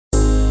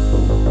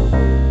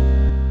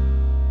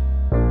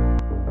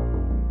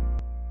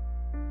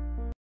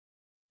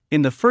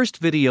In the first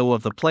video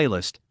of the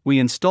playlist, we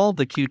installed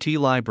the Qt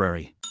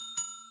library.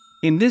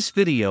 In this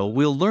video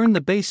we'll learn the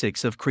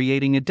basics of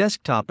creating a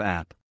desktop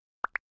app.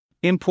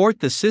 Import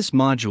the sys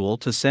module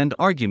to send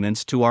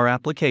arguments to our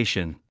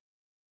application.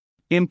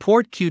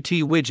 Import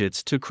Qt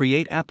widgets to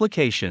create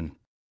application.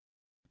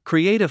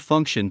 Create a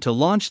function to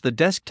launch the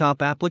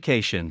desktop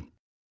application.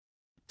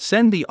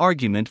 Send the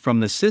argument from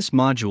the sys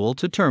module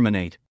to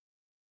terminate.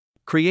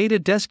 Create a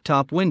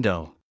desktop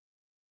window.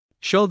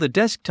 Show the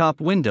desktop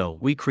window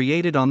we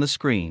created on the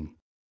screen.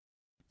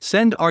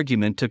 Send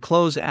argument to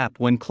close app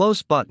when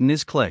close button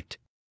is clicked.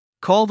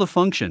 Call the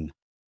function.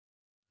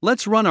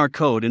 Let's run our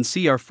code and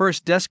see our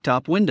first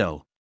desktop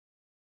window.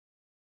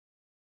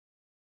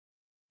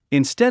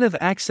 Instead of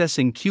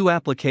accessing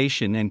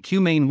QApplication and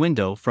QMain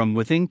window from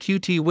within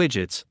Qt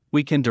widgets,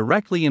 we can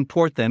directly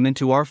import them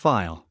into our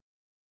file.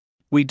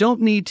 We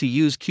don't need to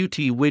use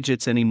Qt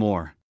widgets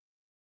anymore.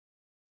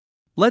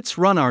 Let's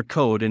run our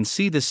code and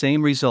see the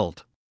same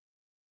result.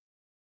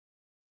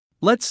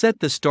 Let's set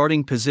the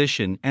starting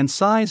position and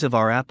size of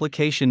our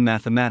application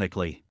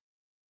mathematically.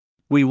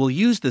 We will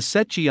use the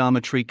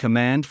setGeometry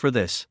command for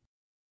this.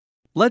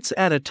 Let's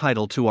add a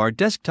title to our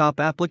desktop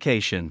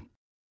application.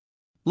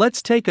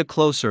 Let's take a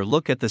closer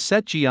look at the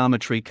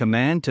setGeometry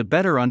command to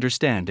better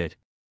understand it.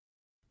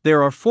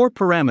 There are 4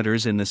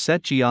 parameters in the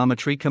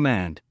setGeometry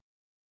command.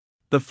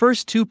 The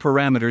first 2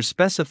 parameters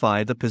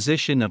specify the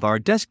position of our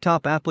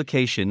desktop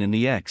application in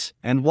the X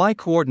and Y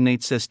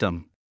coordinate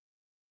system.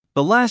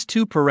 The last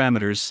 2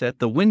 parameters set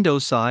the window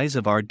size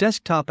of our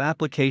desktop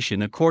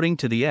application according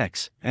to the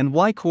X and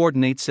Y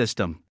coordinate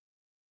system.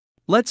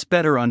 Let's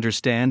better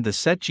understand the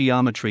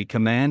setGeometry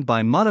command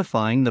by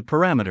modifying the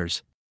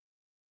parameters.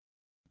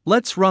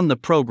 Let's run the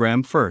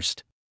program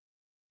first.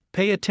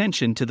 Pay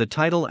attention to the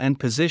title and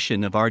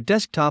position of our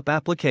desktop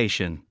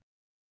application.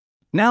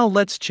 Now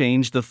let's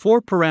change the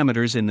 4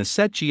 parameters in the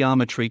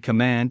setGeometry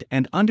command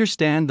and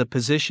understand the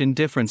position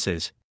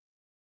differences.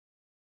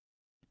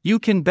 You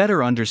can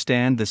better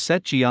understand the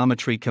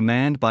setGeometry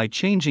command by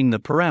changing the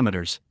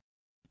parameters.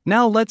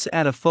 Now let's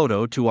add a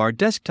photo to our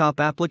desktop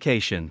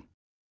application.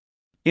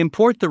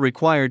 Import the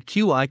required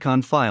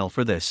QIcon file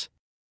for this.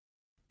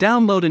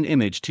 Download an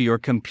image to your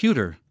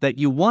computer that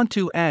you want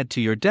to add to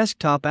your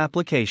desktop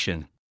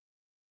application.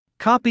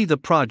 Copy the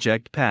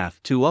project path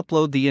to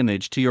upload the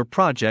image to your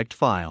project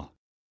file.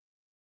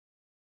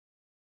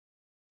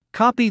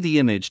 Copy the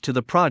image to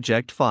the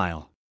project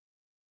file.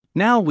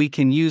 Now we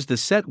can use the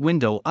set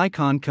window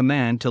icon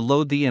command to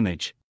load the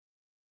image.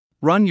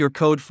 Run your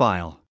code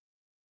file.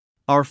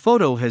 Our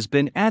photo has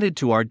been added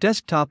to our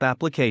desktop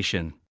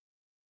application.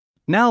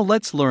 Now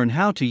let's learn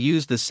how to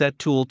use the set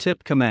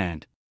tooltip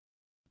command.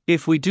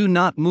 If we do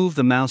not move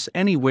the mouse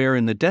anywhere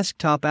in the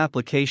desktop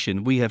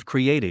application we have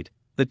created,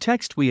 the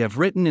text we have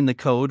written in the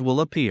code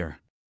will appear.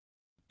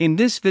 In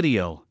this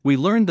video, we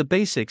learned the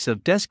basics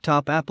of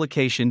desktop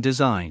application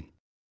design.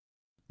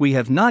 We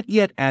have not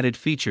yet added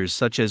features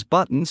such as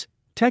buttons,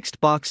 text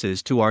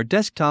boxes to our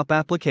desktop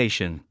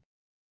application.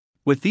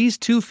 With these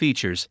 2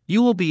 features,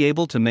 you will be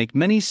able to make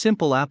many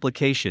simple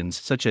applications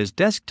such as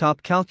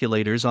desktop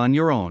calculators on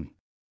your own.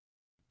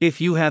 If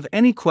you have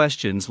any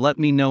questions, let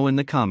me know in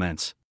the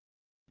comments.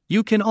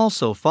 You can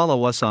also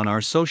follow us on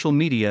our social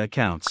media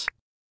accounts.